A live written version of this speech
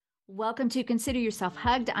Welcome to Consider Yourself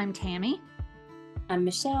Hugged. I'm Tammy. I'm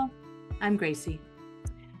Michelle. I'm Gracie.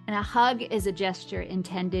 And a hug is a gesture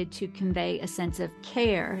intended to convey a sense of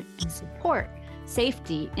care and support,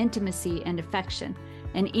 safety, intimacy, and affection.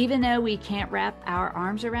 And even though we can't wrap our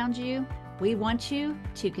arms around you, we want you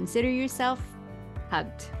to consider yourself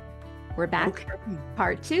hugged. We're back. Okay.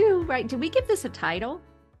 Part 2, right? Did we give this a title?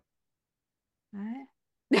 I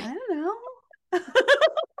don't know.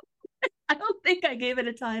 I don't think I gave it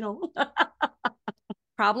a title.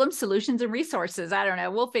 Problems, solutions, and resources. I don't know.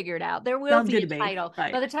 We'll figure it out. There will Sounds be a good to me. title.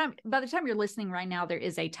 Right. By the time you're listening right now, there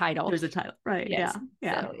is a title. There's a title, right? Yes.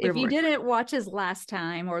 Yeah. So if you didn't watch us last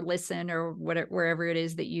time or listen or whatever, wherever it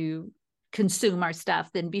is that you consume our stuff,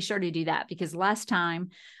 then be sure to do that, because last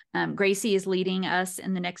time Gracie is leading us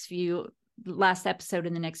in the last episode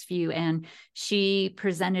in the next few, and she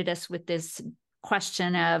presented us with this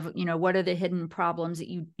question of, what are the hidden problems that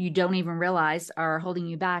you don't even realize are holding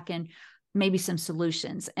you back, and maybe some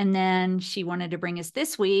solutions. And then she wanted to bring us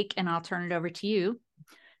this week, and I'll turn it over to you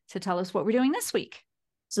to tell us what we're doing this week.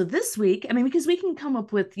 So this week, because we can come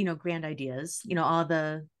up with, grand ideas, all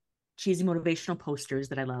the cheesy motivational posters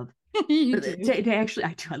that I love. To actually,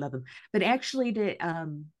 I love them, but actually to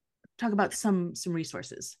talk about some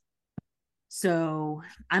resources. So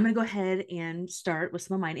I'm going to go ahead and start with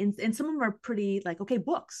some of mine. And some of them are pretty okay,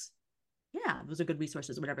 books. Yeah, those are good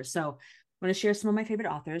resources, whatever. So I'm going to share some of my favorite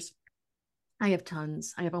authors. I have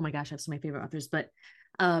tons. Oh my gosh, I have so many favorite authors. But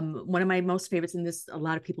one of my most favorites, and this, a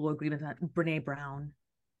lot of people will agree with that, Brene Brown.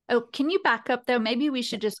 Oh, can you back up though? Maybe we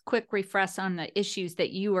should just quick refresh on the issues that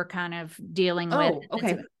you were kind of dealing with. Oh,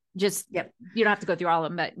 okay. Just, yep. You don't have to go through all of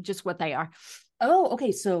them, but just what they are. Oh,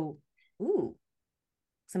 okay. So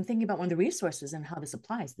I'm thinking about one of the resources and how this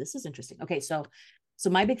applies. This is interesting. Okay, so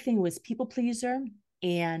my big thing was people pleaser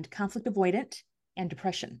and conflict avoidant and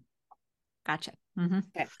depression. Gotcha. Mm-hmm.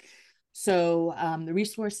 Okay, so the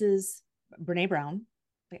resources, Brene Brown.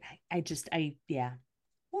 And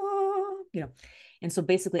so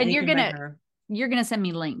basically, and you're gonna send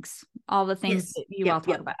me links, all the things that you all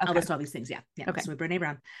talk about. Okay. I'll list all these things. Yeah. Okay. So Brene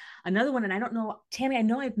Brown, another one, and I don't know, Tammy, I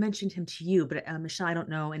know I've mentioned him to you, but Michelle, I don't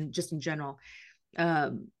know, and just in general.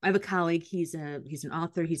 I have a colleague. He's an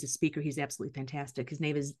author. He's a speaker. He's absolutely fantastic. His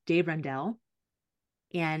name is Dave Rendell,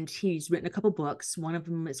 and he's written a couple books. One of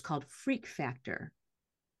them is called Freak Factor,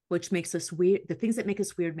 which makes us weird. The things that make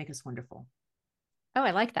us weird make us wonderful. Oh,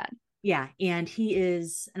 I like that. Yeah, and he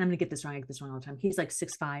is, and I'm going to get this wrong. I get this wrong all the time. He's like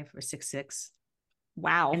 6'5" or 6'6".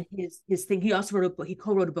 Wow. And his thing. He also wrote a book. He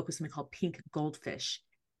co-wrote a book with something called Pink Goldfish,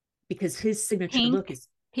 because his signature look is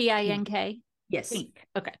Pink. Yes. Pink.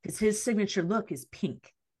 Okay. Because his signature look is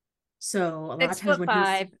pink. So a lot of times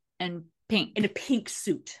 6'5" and pink. In a pink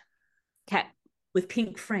suit. Okay. With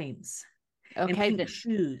pink frames. Okay. And pink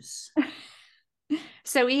shoes.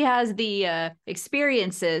 So he has the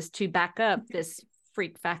experiences to back up this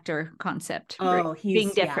freak factor concept. Oh, he's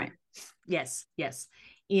being different. Yeah. Yes.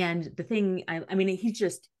 And the thing,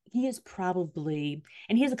 he is probably,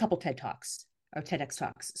 and he has a couple TED Talks or TEDx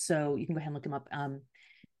Talks. So you can go ahead and look him up.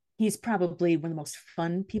 He's probably one of the most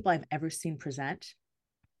fun people I've ever seen present.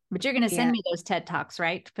 But you're going to send me those TED Talks,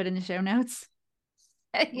 right? To put in the show notes.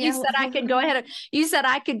 You said I could go ahead and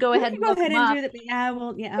and do that. Yeah,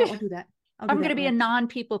 well, yeah, I'll do that. I'm going to be a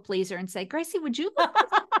non-people pleaser and say, Gracie, would you look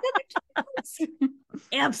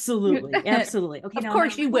Absolutely. Okay. Of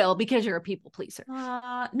course you will, because you're a people pleaser.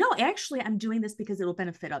 No, actually, I'm doing this because it will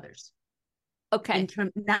benefit others. Okay.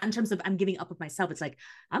 Not in terms of I'm giving up of myself. It's like,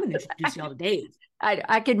 I'm going to introduce you all to Dave.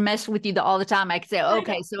 I could mess with you all the time. I could say,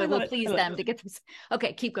 okay, so it will please them to get this.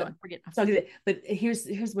 Okay, keep going. But here's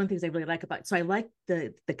one of the things I really like about it. So I like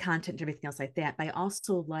the content and everything else like that, but I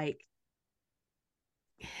also like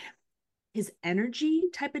his energy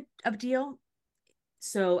type of deal.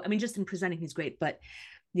 So, just in presenting, he's great. But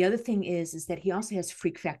the other thing is that he also has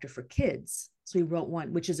Freak Factor for kids. So he wrote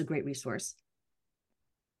one, which is a great resource.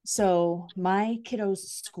 So my kiddo's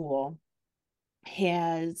school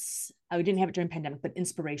has, we didn't have it during pandemic, but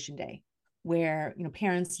Inspiration Day, where,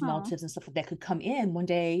 parents and relatives and stuff like that could come in one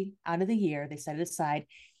day out of the year. They set it aside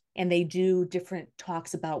and they do different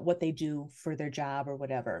talks about what they do for their job or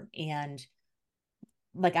whatever. And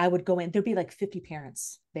I would go in, there'd be 50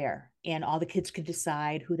 parents there, and all the kids could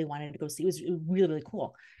decide who they wanted to go see. It was really, really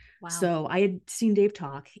cool. Wow. So I had seen Dave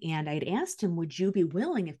talk, and I had asked him, would you be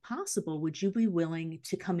willing, if possible,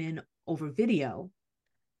 to come in over video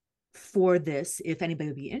for this, if anybody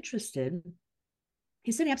would be interested?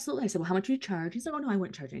 He said, absolutely. I said, well, how much do you charge? He said, oh, no, I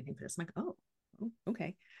wouldn't charge anything for this. I'm like, oh,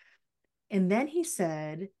 okay. And then he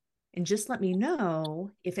said, and just let me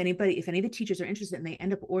know if any of the teachers are interested and they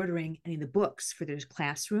end up ordering any of the books for their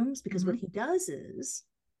classrooms, because what he does is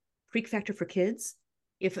freak factor for kids.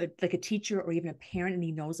 If like a teacher or even a parent and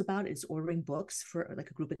he knows about it is ordering books for like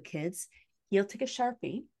a group of kids, he'll take a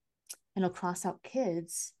Sharpie and he'll cross out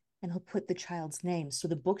kids and he'll put the child's name. So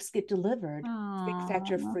the books get delivered. Freak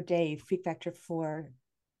factor Oh, for Dave, freak factor for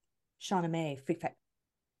Shauna May, freak factor.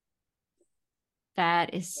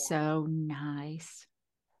 that is Yeah. so nice.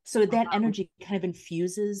 So that Wow. energy kind of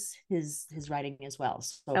infuses his writing as well.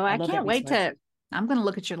 So Oh, I I love that can't wait resource. I'm going to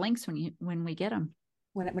look at your links when we get them.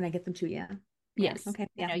 When I get them to, yeah. Yeah. Yes, Okay. I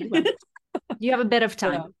Yeah. know you will. You have a bit of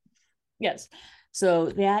time. So, yes. So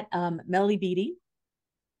that Melody Beattie,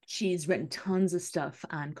 she's written tons of stuff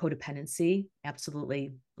on codependency.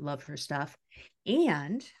 Absolutely love her stuff.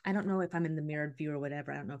 And I don't know if I'm in the mirrored view or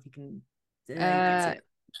whatever. I don't know if you can. You can't see it.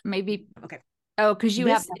 Maybe. Okay. Oh, because you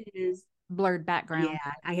have This is blurred yeah. background.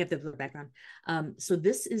 I have the blue background. So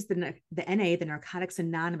this is the NA, the Narcotics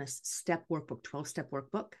Anonymous step workbook, 12-step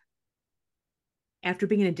workbook. After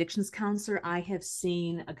being an addictions counselor, I have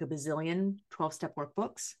seen a gazillion 12-step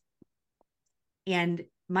workbooks. And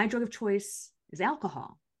my drug of choice is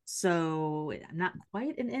alcohol. So I'm not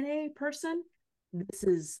quite an NA person. This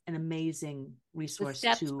is an amazing The resource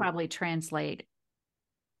steps to, probably translate,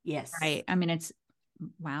 yes, right? I mean, it's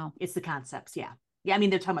wow. it's the concepts. Yeah. Yeah. I mean,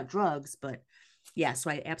 they're talking about drugs, but yeah.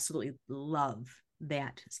 So I absolutely love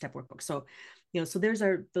that step workbook. So, so those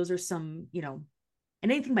are some, and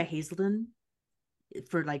anything by Hazelden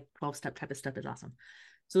for like 12-step type of stuff is awesome.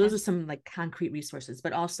 So those are some like concrete resources,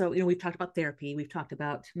 but also, we've talked about therapy, we've talked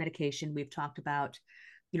about medication, we've talked about,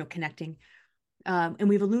 connecting. And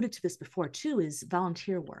we've alluded to this before too, is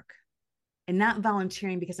volunteer work, and not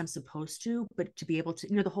volunteering because I'm supposed to, but to be able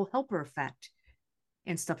to, the whole helper effect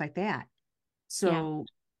and stuff like that. Yeah, So,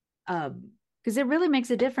 because it really makes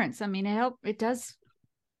a difference. I mean, it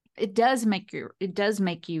does make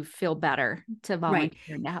you feel better to right.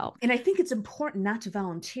 volunteer and to help. And I think it's important not to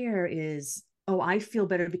volunteer is, oh, I feel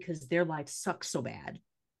better because their life sucks so bad.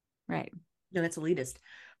 Right. No, that's elitist.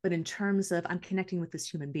 But in terms of I'm connecting with this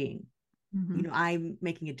human being, Mm-hmm. I'm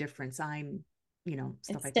making a difference. I'm, stuff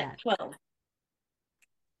It's like step that. 12.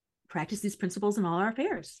 Practice these principles in all our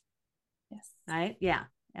affairs. Yes. Right? Yeah,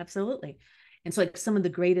 absolutely. And so, like, some of the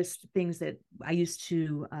greatest things that I used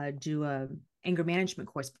to do a anger management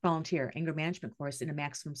course, volunteer anger management course in a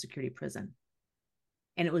maximum security prison,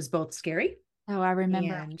 and it was both scary Oh, I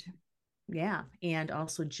remember. and yeah, and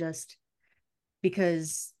also just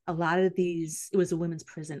because a lot of these, it was a women's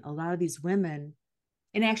prison. A lot of these women,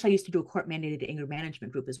 and actually, I used to do a court mandated anger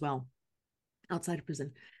management group as well outside of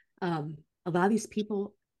prison. A lot of these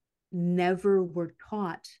people never were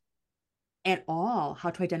taught at all how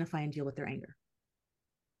to identify and deal with their anger.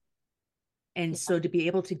 And Yeah, so to be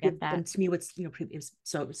able to get give that. them, to me, what's,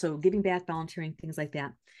 so giving back, volunteering, things like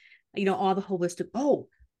that, all the holistic,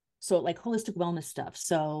 so like holistic wellness stuff.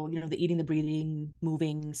 So, the eating, the breathing,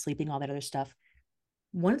 moving, sleeping, all that other stuff.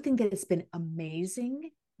 One thing that has been amazing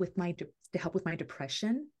with to help with my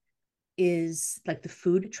depression is like the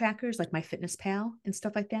food trackers, like MyFitnessPal and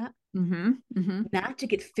stuff like that. Mm-hmm. Mm-hmm. Not to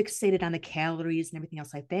get fixated on the calories and everything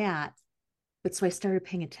else like that, but so I started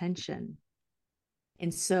paying attention.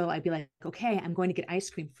 And so I'd be like, okay, I'm going to get ice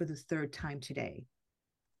cream for the third time today.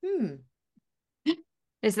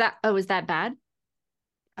 Is that bad?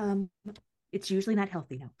 Um, it's usually not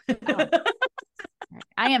healthy now. Oh.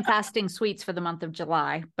 I am fasting sweets for the month of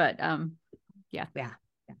July, but yeah. Yeah.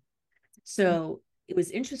 So it was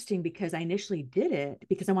interesting because I initially did it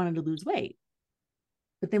because I wanted to lose weight.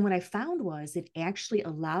 But then what I found was it actually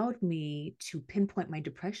allowed me to pinpoint my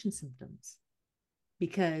depression symptoms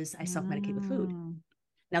because I self-medicate with food.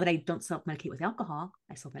 Now that I don't self-medicate with alcohol,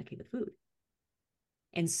 I self-medicate with food.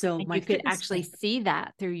 And so And my you could fitness actually see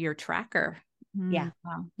that through your tracker. yeah.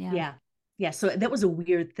 Wow. Yeah. Yeah. Yeah. So that was a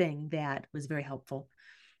weird thing that was very helpful.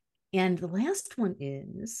 And the last one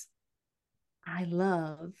is I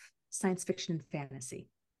love science fiction and fantasy.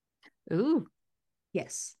 Ooh.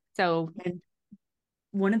 Yes. So And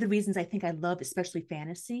one of the reasons I think I love especially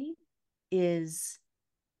fantasy is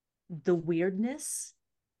the weirdness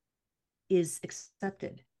is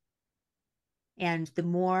accepted. And the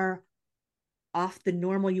more off the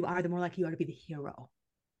normal you are, the more likely you are to be the hero.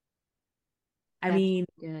 I mean,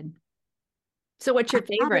 good. So what's your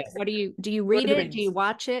favorite? What do you read it? Do you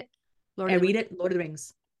watch it? I read it, Lord of the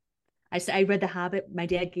Rings. I read The Hobbit. My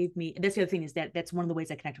dad gave me, that's the other thing is that's one of the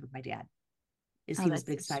ways I connected with my dad is he was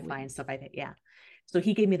big sci-fi and stuff like that. Yeah. So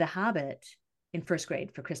he gave me The Hobbit in first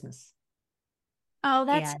grade for Christmas. Oh,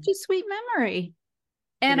 that's such a sweet memory.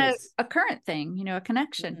 And a current thing, a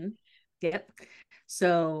connection. Mm-hmm. Yep.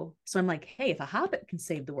 So I'm like, hey, if a Hobbit can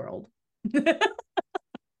save the world,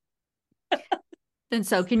 then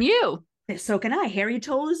so can you. So can I, hairy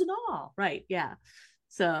toes and all. Right. Yeah.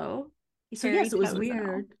 So Hairy yes, it was toes and all.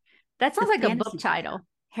 weird. That The sounds like a book fantasy title.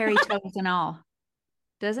 Hairy toes and all,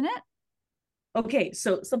 doesn't it? Okay,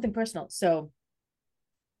 so something personal. So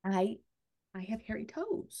I I have hairy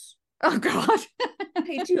toes. Oh God.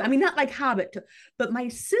 I do. I mean, not like Hobbit, but my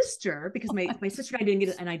sister, because my sister and I didn't get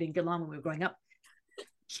it, and I didn't get along when we were growing up.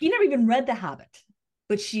 She never even read The Hobbit,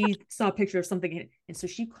 but she saw a picture of something, and so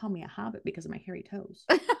she called me a Hobbit because of my hairy toes.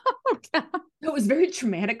 Oh, God. It was very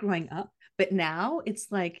traumatic growing up, but now it's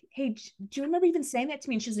like, hey, do you remember even saying that to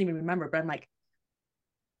me? And she doesn't even remember, but I'm like,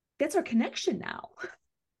 that's our connection now.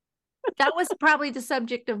 That was probably the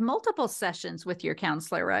subject of multiple sessions with your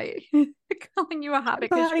counselor, right? Calling you a hobbit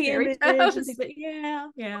because Body you're hairy image and toes. things like, yeah,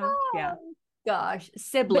 yeah, yeah. Oh, gosh,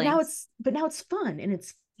 But now siblings. it's fun and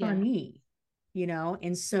it's Yeah. funny,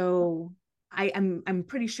 and so I'm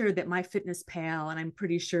pretty sure that my fitness pal, and I'm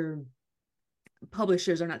pretty sure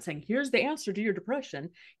publishers are not saying here's the answer to your depression,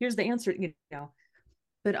 here's the answer,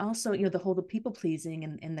 but also the people pleasing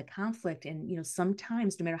and the conflict, and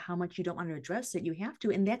sometimes no matter how much you don't want to address it, you have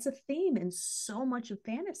to, and that's a theme in so much of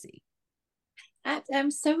fantasy. I'm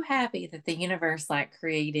so happy that the universe like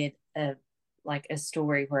created a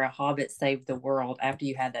story where a hobbit saved the world after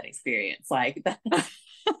you had that experience. Like that,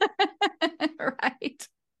 Right.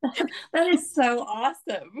 that is so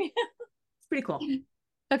awesome. It's pretty cool.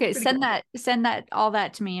 Okay, Pretty send cool. that all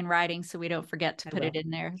that to me in writing so we don't forget to I put it will. in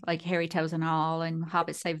there, like hairy toes and all, and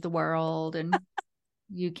Hobbit Save the World, and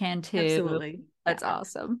you can too. Absolutely. Yeah. That's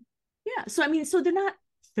awesome. Yeah. So I mean, so they're not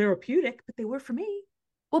therapeutic, but they were for me,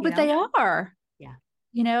 Well, you but know? they are, Yeah.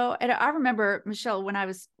 and I remember, Michelle, when I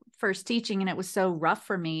was first teaching and it was so rough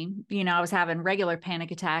for me, I was having regular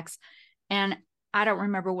panic attacks. And I don't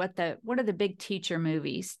remember what are the big teacher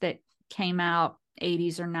movies that came out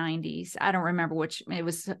 80s or 90s. I don't remember which it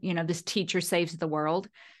was, this teacher saves the world,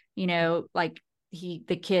 like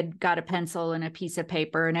the kid got a pencil and a piece of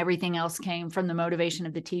paper and everything else came from the motivation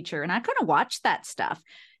of the teacher. And I couldn't watch that stuff,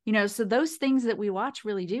 so those things that we watch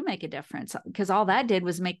really do make a difference, because all that did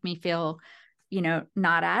was make me feel,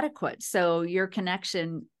 not adequate. So your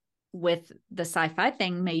connection with the sci-fi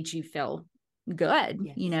thing made you feel good,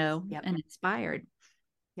 Yes. Yep. and inspired.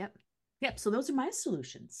 Yep. Yep. So those are my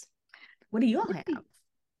solutions. What do you all have?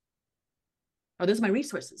 Oh, those are my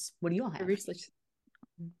resources. What do you all have?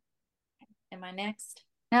 Am I next?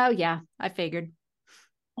 Oh yeah, I figured.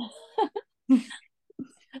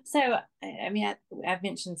 So, I mean, I've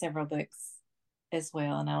mentioned several books as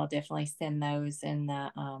well, and I'll definitely send those in the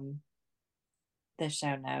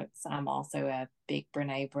show notes. I'm also a big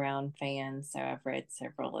Brene Brown fan, so I've read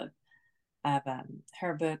several of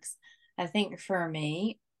her books. I think for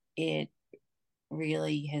me, it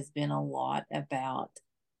really has been a lot about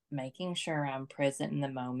making sure I'm present in the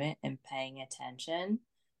moment and paying attention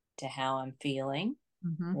to how I'm feeling,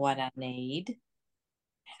 what I need,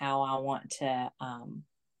 how I want to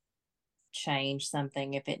change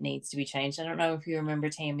something if it needs to be changed. I don't know if you remember,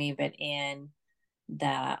 Tammy, but in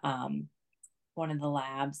the one of the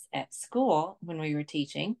labs at school when we were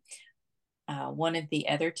teaching, one of the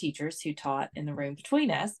other teachers who taught in the room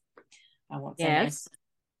between us, I won't say names,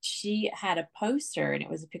 she had a poster and it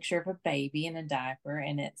was a picture of a baby in a diaper,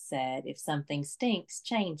 and it said, if something stinks,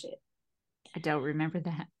 change it. I don't remember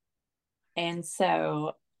that. And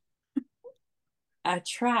so I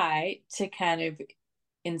try to kind of,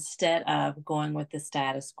 instead of going with the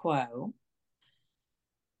status quo,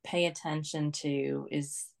 pay attention to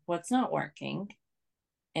is what's not working.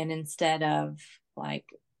 And instead of like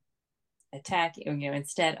attacking,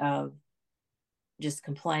 instead of just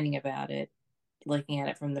complaining about it, looking at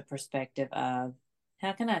it from the perspective of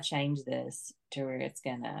how can I change this to where it's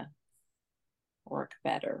gonna work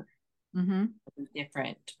better, be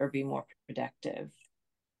different, or be more productive.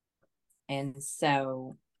 And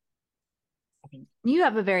so, I mean, you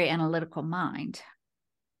have a very analytical mind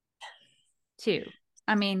too.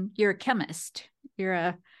 I mean, you're a chemist.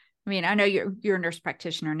 I know you're a nurse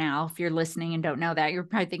practitioner now. If you're listening and don't know that, you're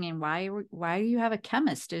probably thinking, why do you have a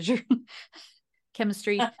chemist as your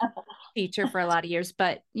chemistry teacher for a lot of years?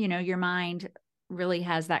 But your mind really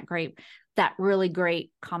has that really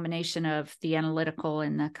great combination of the analytical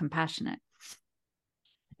and the compassionate.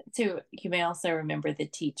 So you may also remember the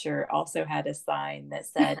teacher also had a sign that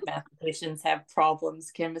said mathematicians have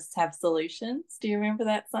problems, chemists have solutions. Do you remember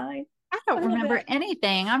that sign? I don't remember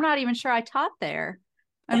anything. I'm not even sure I taught there.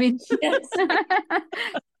 I mean,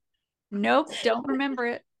 nope, don't remember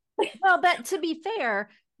it. Well, but to be fair,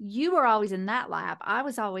 you were always in that lab. I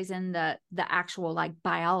was always in the actual like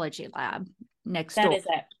biology lab next door. That is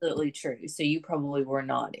absolutely true. So you probably were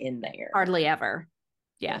not in there. Hardly ever.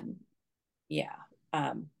 Yeah. Yeah.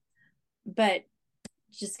 But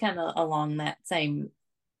just kind of along that same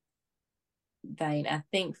vein, I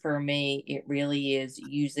think for me, it really is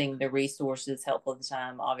using the resources helpful at the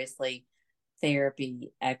time. Obviously,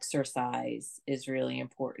 therapy, exercise is really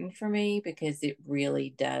important for me because it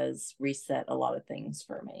really does reset a lot of things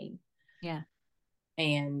for me. Yeah.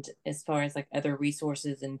 And as far as like other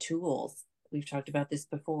resources and tools, we've talked about this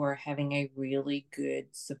before, having a really good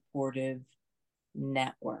supportive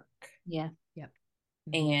network. Yeah. Yep.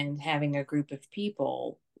 And having a group of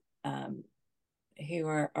people who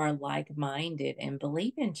are like-minded and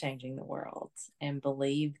believe in changing the world and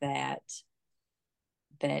believe that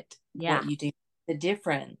Yeah. what you do the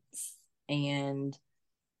difference, and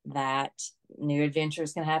that new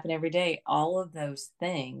adventures can happen every day. All of those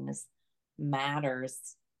things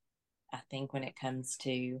matters, I think, when it comes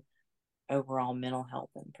to overall mental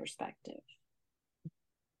health and perspective.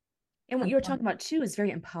 And what you're talking about too is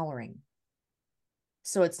very empowering.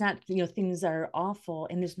 So it's not, things are awful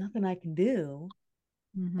and there's nothing I can do.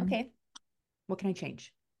 Mm-hmm. Okay, what can I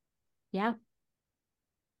change? Yeah.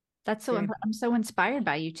 That's so, I'm so inspired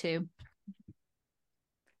by you two.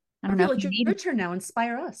 I don't know Well, if it's you need your turn now.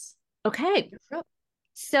 Inspire us. Okay.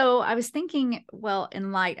 So I was thinking, well,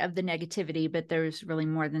 in light of the negativity, but there's really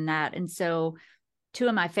more than that. And so two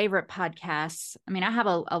of my favorite podcasts, I mean, I have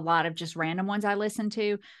a lot of just random ones I listen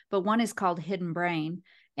to, but one is called Hidden Brain.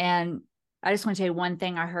 And I just want to tell you one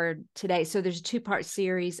thing I heard today. So there's a 2-part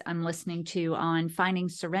series I'm listening to on finding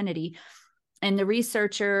serenity. And the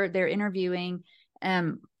researcher they're interviewing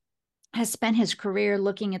has spent his career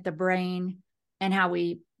looking at the brain and how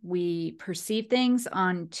we perceive things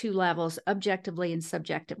on 2 levels, objectively and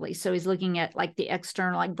subjectively. So he's looking at like the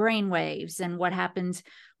external, like brain waves and what happens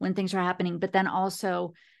when things are happening, but then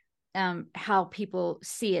also how people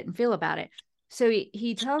see it and feel about it. So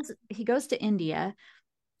he goes to India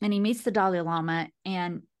and he meets the Dalai Lama,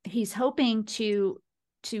 and he's hoping to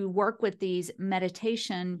work with these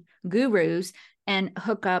meditation gurus and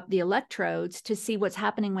hook up the electrodes to see what's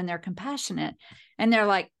happening when they're compassionate. And they're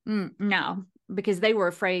like, no, because they were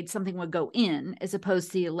afraid something would go in as opposed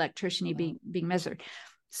to the electricity being measured.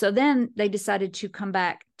 So then they decided to come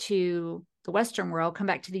back to the Western world, come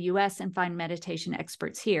back to the US and find meditation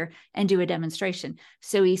experts here and do a demonstration.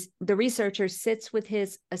 So the researcher sits with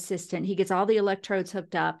his assistant. He gets all the electrodes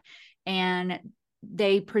hooked up, and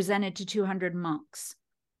they presented to 200 monks.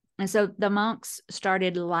 And so the monks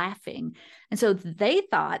started laughing. And so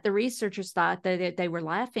the researchers thought that they were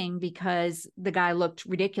laughing because the guy looked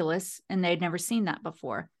ridiculous and they'd never seen that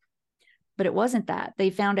before. But it wasn't that. They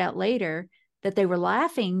found out later that they were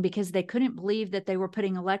laughing because they couldn't believe that they were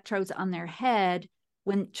putting electrodes on their head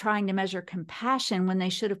when trying to measure compassion when they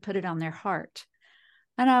should have put it on their heart.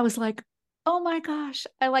 And I was like, oh my gosh,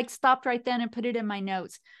 I like stopped right then and put it in my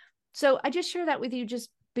notes. So I just share that with you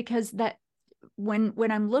just because that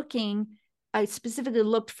when I'm looking, I specifically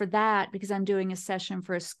looked for that because I'm doing a session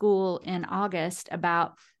for a school in August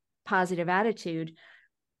about positive attitude.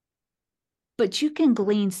 But you can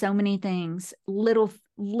glean so many things, little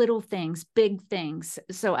things, big things.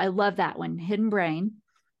 So I love that one, Hidden Brain.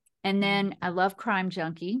 And then I love Crime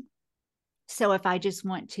Junkie. So if I just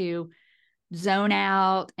want to zone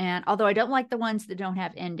out, and although I don't like the ones that don't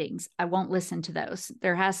have endings, I won't listen to those.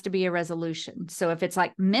 There has to be a resolution. So if it's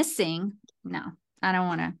like missing, no, I don't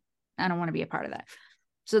want to be a part of that.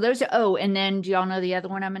 So those are, and then do y'all know the other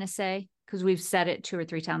one I'm going to say? Because we've said it 2 or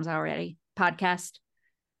 3 times already. Podcast,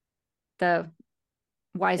 the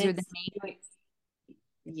Wiser Than Me.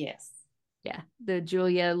 Yes. Yeah. The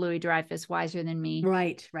Julia Louis-Dreyfus, Wiser Than Me.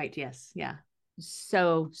 Right. Yes. Yeah.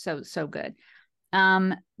 So good.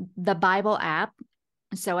 The Bible app.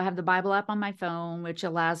 So I have the Bible app on my phone, which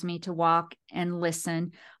allows me to walk and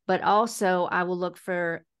listen, but also I will look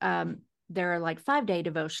for, there are like 5-day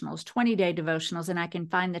devotionals, 20-day devotionals, and I can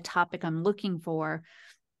find the topic I'm looking for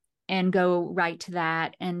and go right to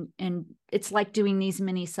that. And it's like doing these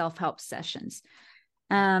mini self-help sessions.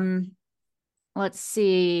 Let's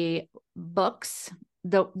see, books.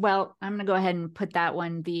 I'm going to go ahead and put that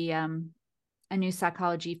one, A New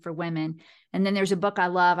Psychology for Women. And then there's a book I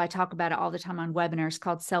love. I talk about it all the time on webinars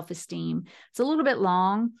called Self-Esteem. It's a little bit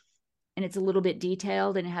long and it's a little bit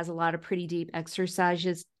detailed and it has a lot of pretty deep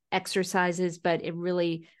exercises, but it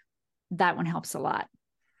really, that one helps a lot.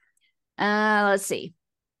 Let's see.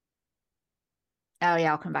 Oh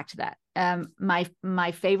yeah, I'll come back to that.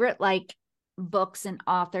 My favorite like books and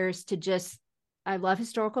authors to just, I love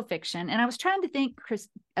historical fiction. And I was trying to think,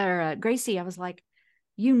 Gracie, I was like,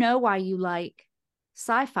 why you like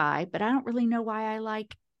sci-fi, but I don't really know why I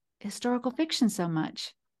like historical fiction so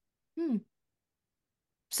much.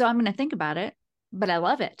 So I'm going to think about it, but I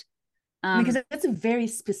love it. Because that's a very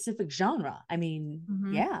specific genre. I mean,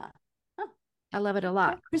 yeah. Huh. I love it a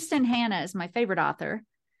lot. Okay. Kristen Hanna is my favorite author.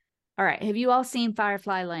 All right. Have you all seen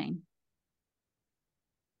Firefly Lane?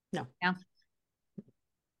 No. Yeah.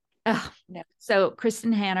 Oh, no. So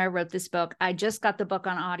Kristen Hanna wrote this book. I just got the book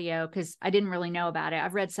on audio because I didn't really know about it.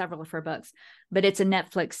 I've read several of her books, but it's a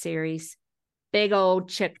Netflix series. Big old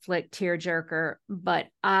chick flick tearjerker, but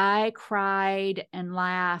I cried and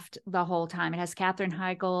laughed the whole time. It has Katherine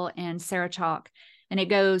Heigl and Sarah Chalke, and it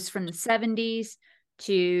goes from the 70s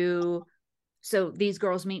to, so these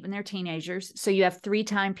girls meet when they're teenagers. So you have 3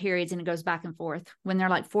 time periods, and it goes back and forth when they're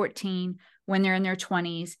like 14, when they're in their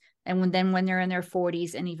 20s, and when they're in their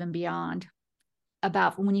 40s and even beyond.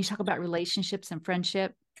 About when you talk about relationships and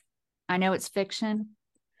friendship, I know it's fiction.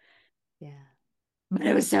 Yeah. But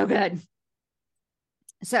it was so good.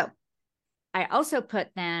 So I also put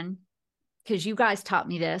then, because you guys taught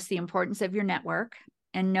me this, the importance of your network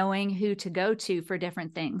and knowing who to go to for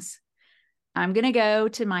different things. I'm going to go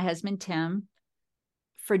to my husband, Tim,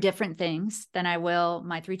 for different things than I will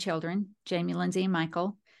my 3 children, Jamie, Lindsay, and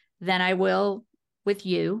Michael. Then I will with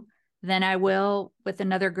you. Then I will with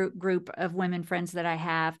another group of women friends that I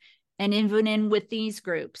have. And even in with these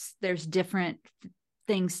groups, there's different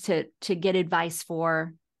things to get advice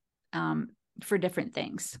for different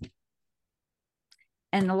things.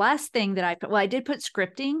 And the last thing that I put, well, I did put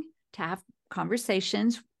scripting to have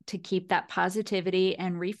conversations to keep that positivity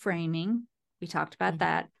and reframing. We talked about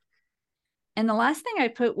that. And the last thing I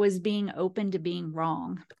put was being open to being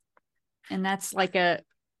wrong. And that's like a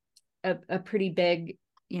pretty big,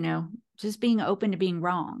 just being open to being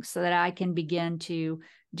wrong so that I can begin to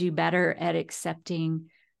do better at accepting,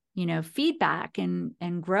 feedback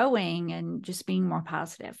and growing and just being more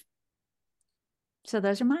positive. So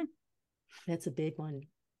those are mine. That's a big one.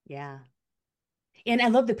 Yeah. And I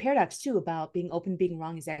love the paradox too about being open, being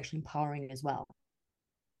wrong is actually empowering as well.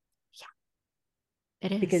 Yeah.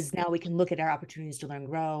 It is. Because now we can look at our opportunities to learn,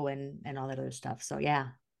 grow, and all that other stuff. So yeah.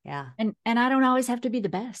 And I don't always have to be the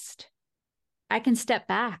best. I can step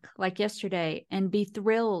back like yesterday and be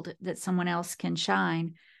thrilled that someone else can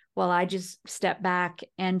shine while I just step back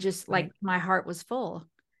and just like my heart was full,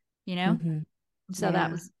 So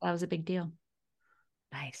that was a big deal.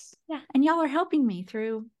 Nice. Yeah. And y'all are helping me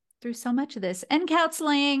through so much of this, and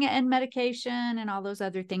counseling and medication and all those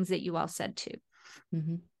other things that you all said too.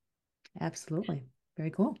 Absolutely.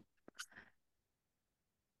 Very cool.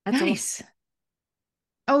 That's nice.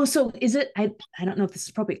 Oh, so is it, I don't know if this is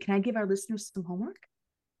appropriate. Can I give our listeners some homework?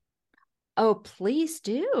 Oh, please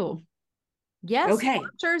do. Yes. Okay.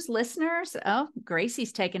 Watchers, listeners. Oh,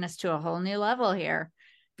 Gracie's taking us to a whole new level here.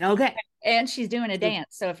 Okay. And she's doing a dance.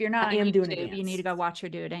 So if you're not on YouTube, you need to go watch her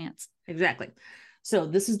do a dance. Exactly. So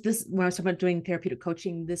this when I was talking about doing therapeutic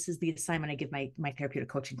coaching, this is the assignment I give my therapeutic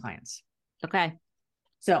coaching clients. Okay.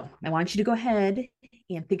 So I want you to go ahead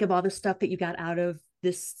and think of all the stuff that you got out of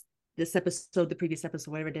this episode, the previous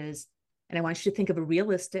episode, whatever it is. And I want you to think of a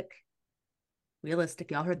realistic,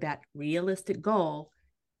 y'all heard that, realistic goal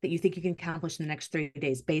that you think you can accomplish in the next 30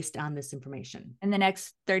 days based on this information. In the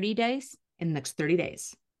next 30 days? In the next 30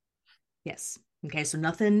 days. Yes. Okay. So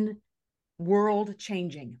nothing world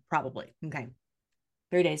changing, probably. Okay.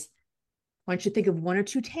 30 days. I want you to think of 1 or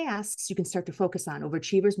 2 tasks you can start to focus on.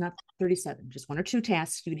 Overachievers, not 37, just 1 or 2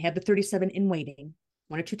 tasks. You can have the 37 in waiting.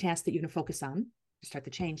 1 or 2 tasks that you're going to focus on to start the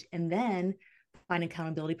change. And then find an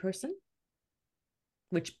accountability person,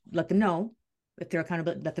 which let them know if they're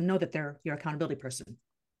accountable, let them know that they're your accountability person.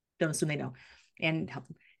 Don't assume they know. And help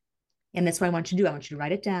them. And that's what I want you to do. I want you to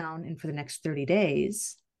write it down. And for the next 30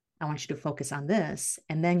 days, I want you to focus on this.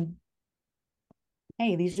 And then,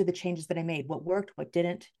 hey, these are the changes that I made. What worked? What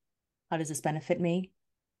didn't? How does this benefit me?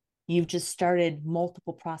 You've just started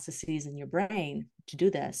multiple processes in your brain to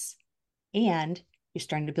do this. And you're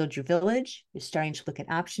starting to build your village. You're starting to look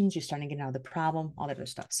at options. You're starting to get out of the problem, all that other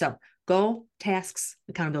stuff. So goal, tasks,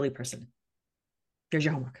 accountability person. There's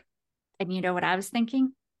your homework. And you know what I was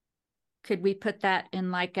thinking? Could we put that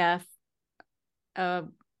in like a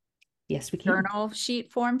yes, we can. Journal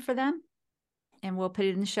sheet form for them? And we'll put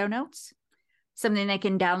it in the show notes. Something they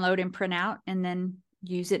can download and print out and then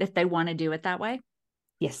use it if they want to do it that way.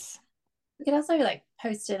 Yes. We could also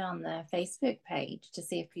post it on the Facebook page to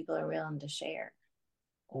see if people are willing to share.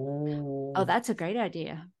 Oh, that's a great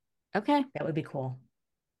idea. Okay. That would be cool.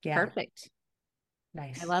 Yeah. Perfect.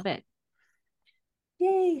 Nice. I love it.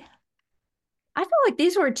 Yay. I feel like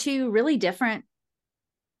these were 2 really different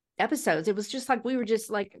episodes. It was just like we were just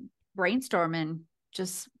like brainstorming.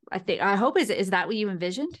 I hope is that what you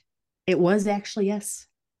envisioned? It was actually, yes.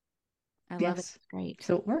 I love it. It's great.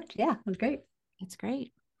 So it worked. Yeah, it was great. It's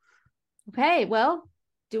great. Okay, well,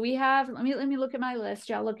 do we have, let me look at my list.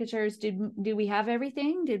 Y'all look at yours. Do we have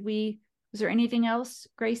everything? Was there anything else,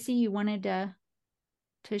 Gracie, you wanted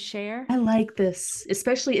to share? I like this,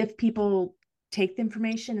 especially if people take the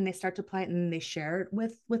information and they start to apply it and then they share it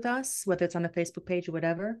with us, whether it's on the Facebook page or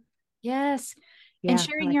whatever. Yes. Yeah, and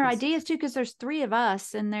sharing like your this. ideas too, because there's 3 of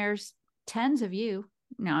us and there's tens of you.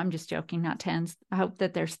 No, I'm just joking, not tens. I hope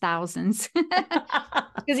that there's thousands.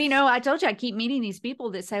 Because, I told you I keep meeting these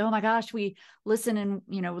people that say, oh my gosh, we listen and,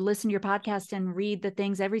 listen to your podcast and read the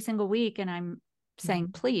things every single week. And I'm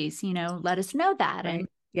saying, please, let us know that Right. and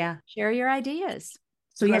Yeah. share your ideas.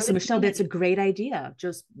 So yeah, so Michelle, that's a great idea.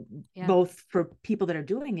 Just both for people that are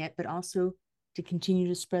doing it, but also to continue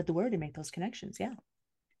to spread the word and make those connections. Yeah.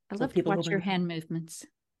 I love to watch your hand movements.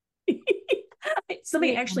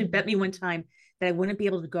 Somebody actually bet me one time that I wouldn't be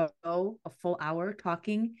able to go a full hour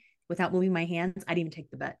talking without moving my hands. I'd even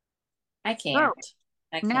take the bet. I can't.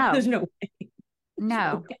 I can't. No. There's no way.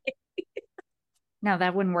 No. No,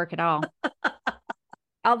 that wouldn't work at all.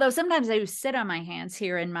 Although sometimes I sit on my hands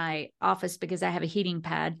here in my office because I have a heating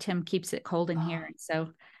pad. Tim keeps it cold in here. And so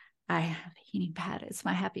I have a heating pad. It's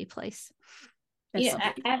my happy place.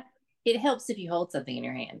 It helps if you hold something in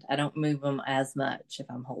your hand. I don't move them as much if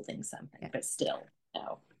I'm holding something, but still,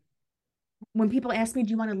 no. When people ask me, do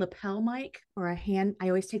you want a lapel mic or a hand? I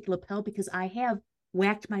always take the lapel because I have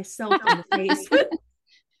whacked myself in the face.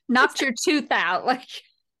 Knocked your tooth out. And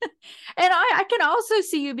I can also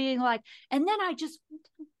see you being like, and then I just,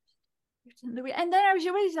 and then I was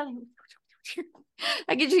always like,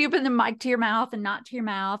 I get you put the mic to your mouth and not to your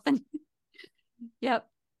mouth. And yep.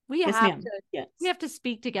 We have to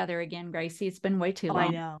speak together again, Gracie. It's been way too long. I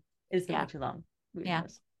know. It's been way too long. Yeah.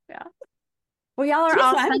 Yeah. Well, y'all are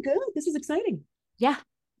awesome. I'm good. This is exciting. Yeah,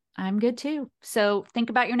 I'm good too. So think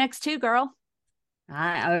about your next 2, girl.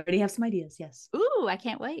 I already have some ideas. Yes. Ooh, I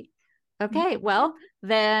can't wait. Okay. Well,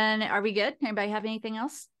 then are we good? Anybody have anything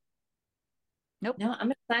else? Nope. No,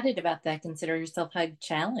 I'm excited about that Consider Yourself Hug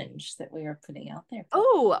challenge that we are putting out there.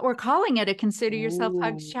 Oh, we're calling it a Consider Yourself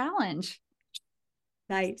Hugs challenge.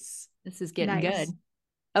 Nice. This is getting good.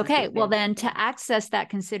 Okay. Well, then to access that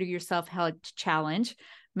Consider Yourself Hugged challenge,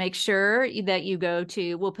 make sure that you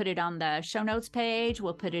we'll put it on the show notes page.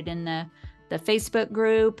 We'll put it in the Facebook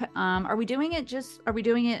group. Are we doing it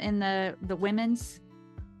in the women's?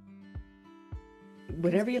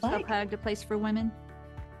 Whatever you like. Hugged, a place for women.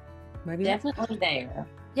 Maybe definitely there.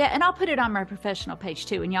 Yeah, and I'll put it on my professional page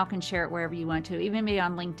too, and y'all can share it wherever you want to, even maybe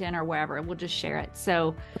on LinkedIn or wherever. We'll just share it.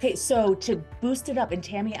 So okay, so to boost it up, and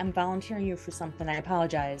Tammy, I'm volunteering you for something. I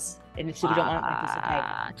apologize, and if you don't want to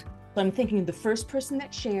participate, so I'm thinking the first person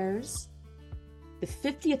that shares, the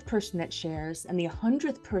 50th person that shares, and the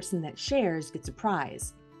 100th person that shares gets a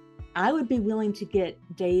prize. I would be willing to get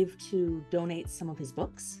Dave to donate some of his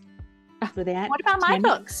books. For that. What about my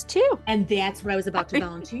books too? And that's what I was about to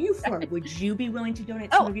volunteer you for. Would you be willing to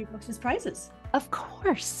donate some of your books as prizes? Of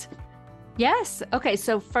course. Yes. Okay.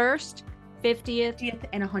 So first, 50th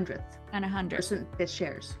and 100th. And 100th. Person that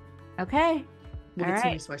shares. Okay. We'll get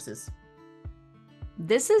some resources.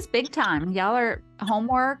 This is big time. Y'all are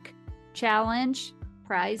homework, challenge,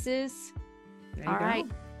 prizes. All right.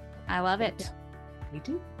 I love it. Yeah. Me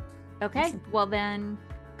too. Okay. Awesome. Well then,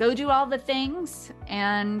 go do all the things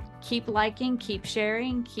and keep liking, keep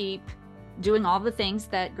sharing, keep doing all the things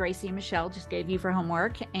that Gracie and Michelle just gave you for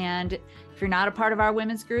homework. And if you're not a part of our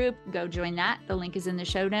women's group, go join that. The link is in the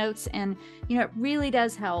show notes. And, it really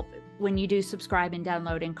does help when you do subscribe and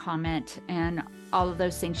download and comment, and all of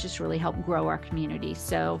those things just really help grow our community.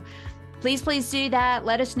 So please do that.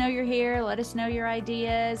 Let us know you're here. Let us know your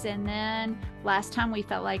ideas. And then last time we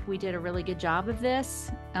felt like we did a really good job of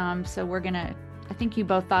this. So I think you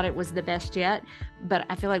both thought it was the best yet, but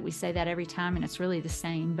I feel like we say that every time and it's really the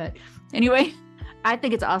same. But anyway, I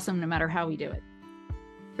think it's awesome no matter how we do it.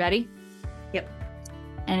 Ready? Yep.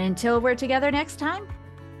 And until we're together next time,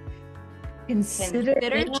 consider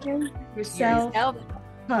yourself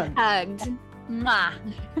hugged. Mwah.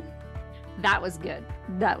 That was good.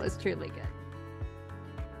 That was truly good.